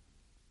true.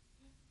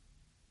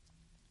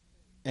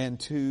 And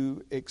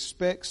to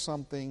expect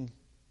something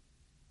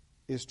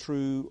is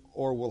true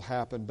or will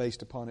happen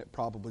based upon it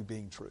probably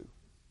being true.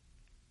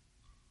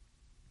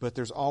 But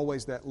there's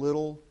always that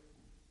little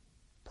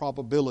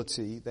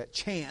probability, that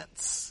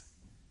chance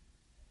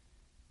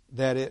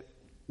that it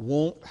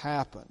won't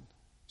happen.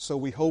 So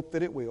we hope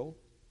that it will,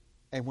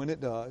 and when it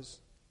does,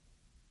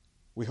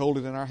 we hold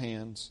it in our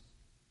hands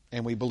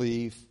and we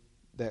believe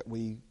that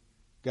we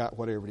got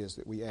whatever it is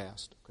that we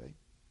asked. Okay?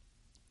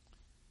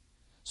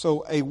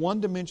 So a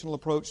one-dimensional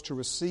approach to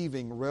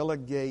receiving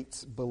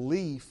relegates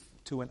belief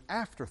to an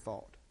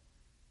afterthought.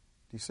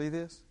 Do you see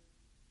this?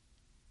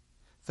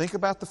 Think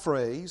about the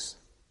phrase,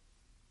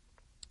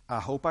 I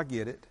hope I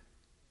get it.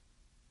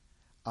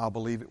 I'll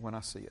believe it when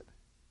I see it.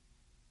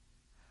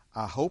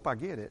 I hope I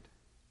get it,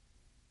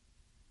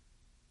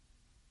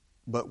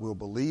 but will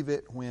believe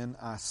it when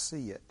I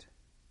see it.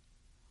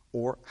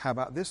 Or how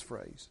about this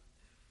phrase?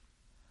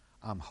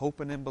 I'm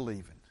hoping and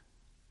believing.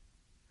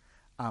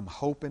 I'm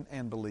hoping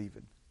and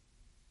believing.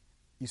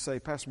 You say,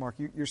 Pastor Mark,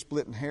 you're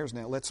splitting hairs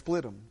now. Let's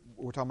split them.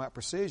 We're talking about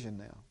precision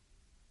now.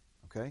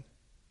 Okay?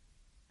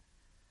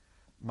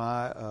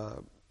 My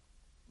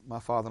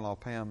father-in-law,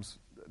 Pam's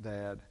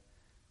dad,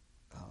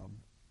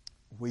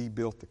 we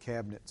built the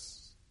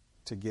cabinets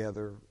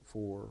together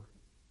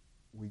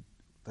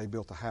they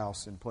built a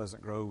house in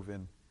Pleasant Grove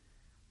in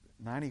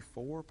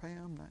 94,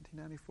 Pam?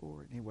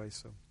 1994? Anyway,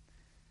 so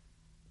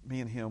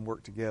me and him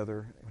worked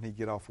together. When he'd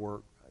get off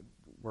work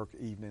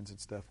evenings and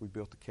stuff, we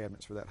built the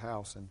cabinets for that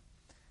house. And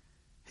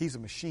he's a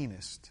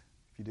machinist,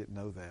 if you didn't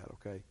know that,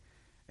 okay?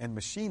 And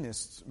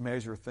machinists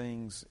measure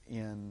things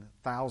in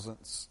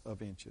thousandths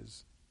of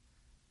inches,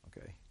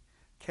 okay?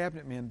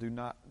 Cabinet men do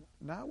not.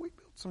 Now, we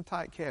built some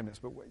tight cabinets,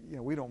 but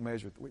we don't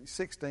measure.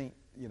 16th,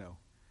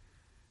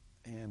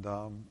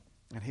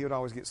 And he would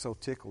always get so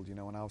tickled, and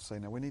I would say,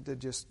 now we need to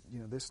just,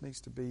 this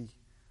needs to be,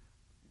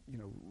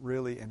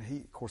 really, and he,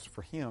 of course,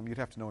 for him, you'd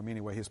have to know him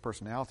anyway. His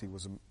personality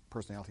was a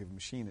personality of a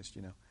machinist,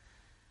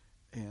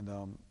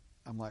 And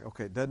I'm like,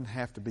 okay, it doesn't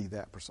have to be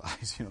that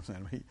precise, you know what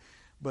I'm saying?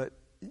 But,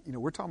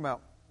 we're talking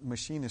about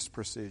machinist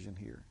precision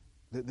here.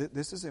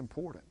 This is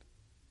important.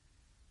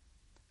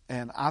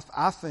 And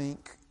I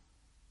think,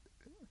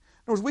 in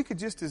other words, we could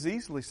just as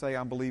easily say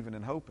I'm believing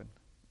and hoping.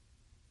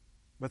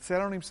 But that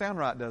don't even sound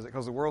right, does it?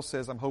 Because the world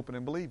says I'm hoping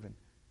and believing.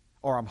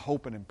 Or I'm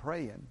hoping and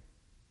praying.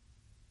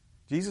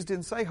 Jesus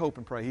didn't say hope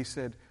and pray. He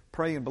said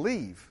pray and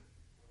believe.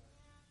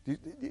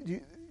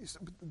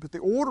 But the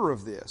order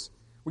of this,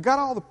 we got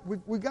all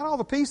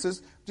the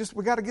pieces, just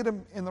we got to get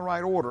them in the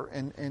right order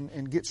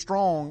and get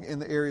strong in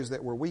the areas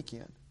that we're weak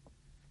in.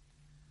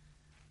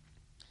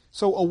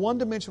 So a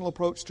one-dimensional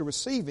approach to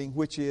receiving,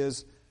 which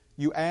is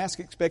you ask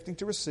expecting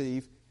to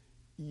receive,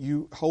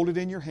 you hold it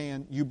in your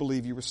hand, you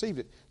believe you received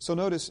it. So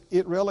notice,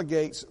 it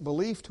relegates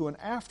belief to an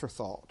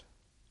afterthought.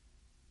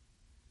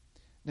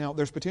 Now,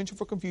 there's potential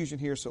for confusion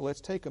here, so let's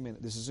take a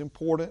minute. This is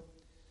important.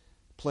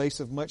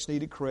 Place of much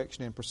needed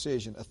correction and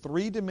precision. A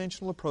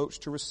three-dimensional approach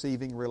to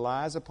receiving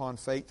relies upon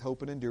faith,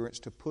 hope, and endurance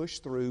to push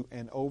through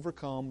and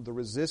overcome the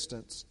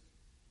resistance.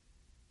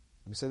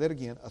 Let me say that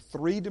again. A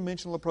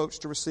three-dimensional approach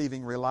to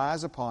receiving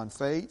relies upon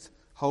faith,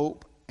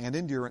 hope, and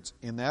endurance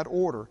in that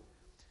order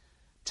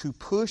to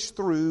push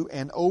through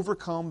and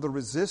overcome the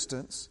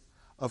resistance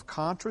of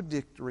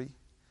contradicting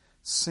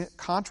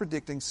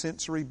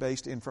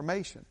sensory-based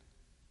information,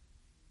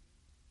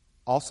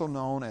 also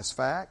known as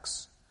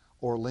facts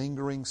or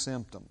lingering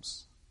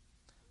symptoms.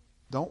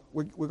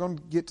 We're going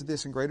to get to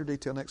this in greater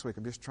detail next week.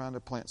 I'm just trying to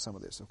plant some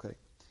of this, okay?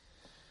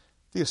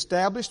 The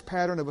established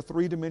pattern of a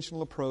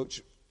three-dimensional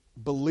approach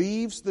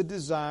believes the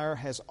desire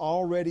has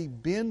already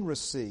been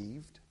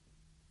received.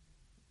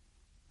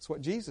 That's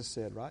what Jesus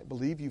said, right?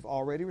 Believe you've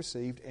already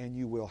received and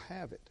you will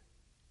have it.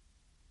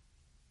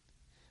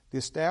 The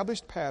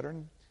established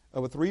pattern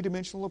of a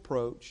three-dimensional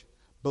approach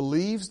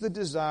believes the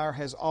desire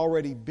has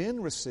already been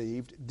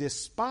received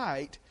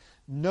despite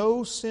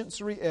no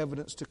sensory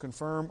evidence to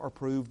confirm or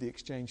prove the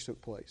exchange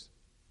took place.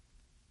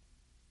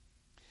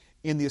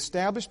 In the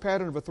established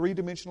pattern of a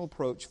three-dimensional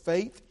approach,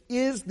 faith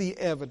is the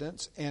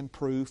evidence and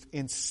proof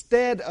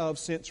instead of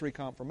sensory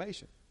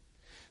confirmation.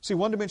 See,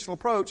 one-dimensional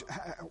approach,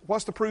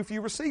 what's the proof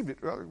you received it?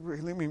 You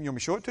want me to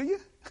show it to you? You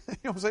know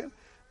what I'm saying?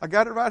 I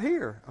got it right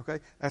here. Okay,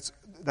 that's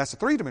a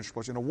three-dimensional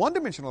approach. In a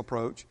one-dimensional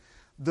approach,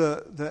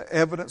 the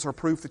evidence or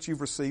proof that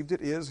you've received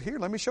it is here.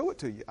 Let me show it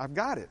to you. I've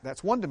got it.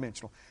 That's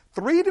one-dimensional.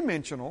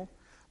 Three-dimensional,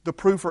 the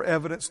proof or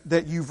evidence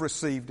that you've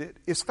received it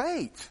is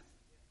faith.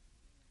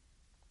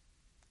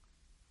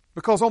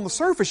 Because on the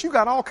surface, you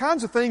got all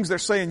kinds of things that are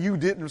saying you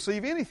didn't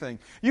receive anything.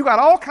 You got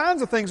all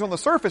kinds of things on the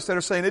surface that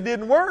are saying it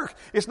didn't work.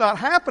 It's not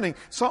happening.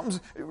 So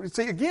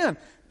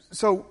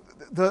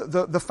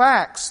the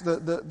facts,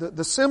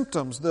 the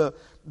symptoms,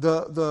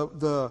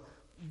 the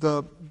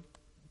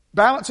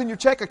balance in your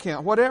check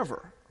account,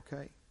 whatever.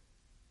 Okay.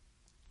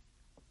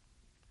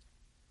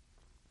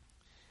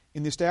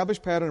 In the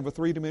established pattern of a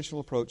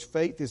three-dimensional approach,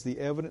 faith is the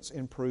evidence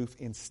and proof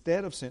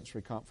instead of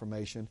sensory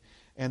confirmation,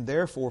 and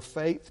therefore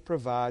faith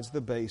provides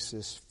the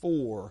basis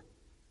for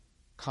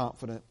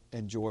confident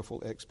and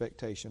joyful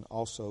expectation,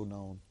 also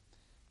known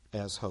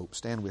as hope.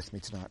 Stand with me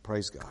tonight.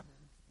 Praise God.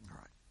 All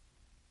right.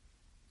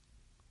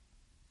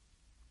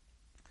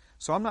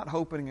 So I'm not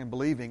hoping and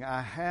believing.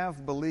 I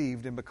have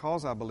believed, and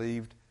because I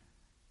believed,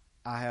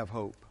 I have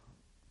hope.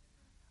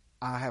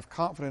 I have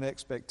confident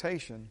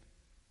expectation,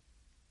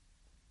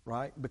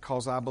 right?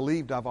 Because I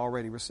believed I've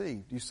already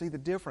received. You see the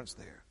difference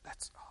there? Oh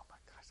my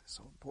gosh, that's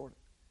so important.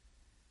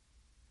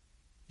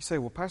 You say,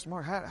 well, Pastor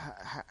Mark,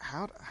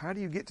 how do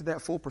you get to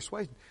that full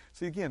persuasion?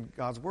 See, again,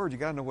 God's Word, you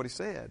got to know what He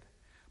said.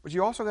 But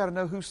you also got to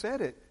know who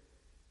said it.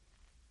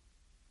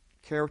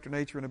 Character,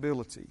 nature, and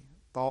ability.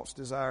 Thoughts,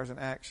 desires, and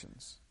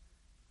actions.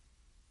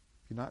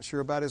 If you're not sure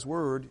about His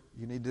Word,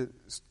 you need to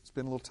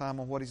spend a little time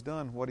on what He's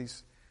done, what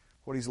He's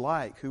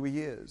like, who He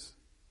is.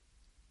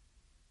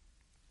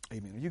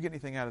 Amen. Are you getting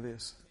anything out of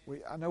this?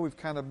 I know we've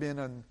kind of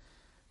been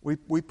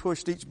we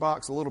pushed each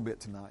box a little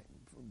bit tonight,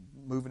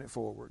 moving it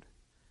forward.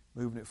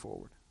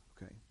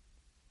 Okay.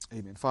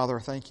 Amen. Father,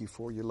 I thank You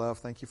for Your love.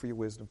 Thank You for Your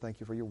wisdom.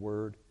 Thank You for Your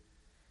Word.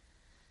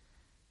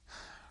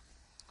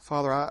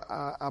 Father,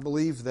 I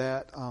believe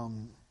that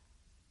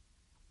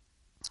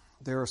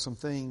there are some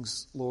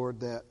things,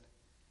 Lord, that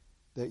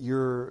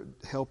You're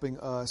helping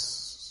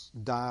us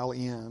dial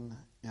in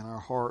our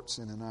hearts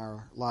and in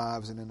our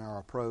lives and in our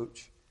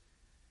approach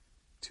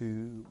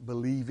to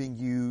believing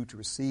You, to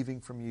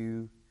receiving from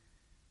You.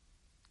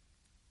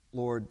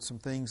 Lord, some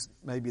things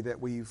maybe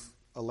that we've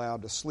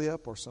allowed to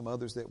slip, or some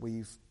others that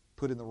we've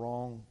put in the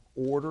wrong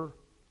order,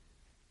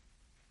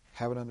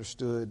 haven't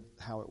understood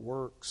how it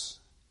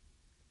works.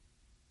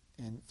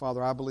 And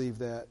Father, I believe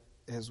that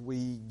as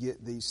we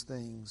get these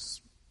things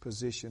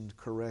positioned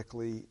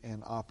correctly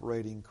and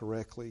operating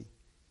correctly,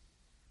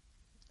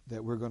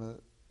 that we're going to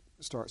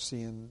start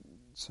seeing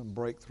some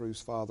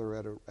breakthroughs, Father,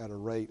 at a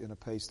rate and a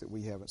pace that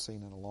we haven't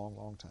seen in a long,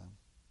 long time.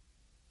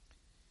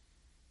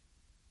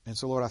 And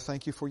so, Lord, I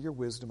thank You for Your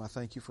wisdom. I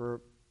thank You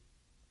for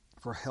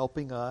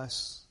helping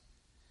us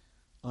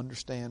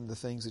understand the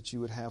things that You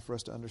would have for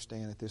us to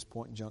understand at this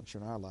point in juncture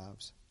in our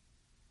lives.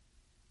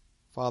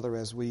 Father,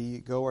 as we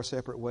go our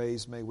separate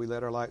ways, may we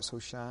let our light so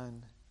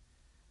shine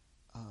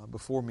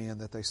before men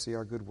that they see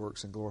our good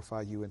works and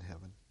glorify You in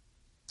heaven.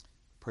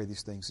 Pray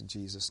these things in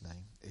Jesus'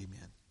 name.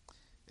 Amen.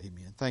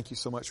 Amen. Thank you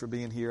so much for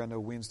being here. I know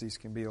Wednesdays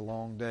can be a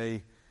long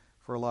day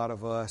for a lot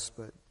of us,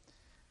 but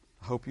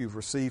I hope you've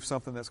received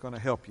something that's going to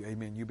help you.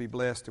 Amen. You be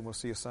blessed, and we'll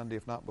see you Sunday,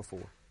 if not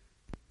before.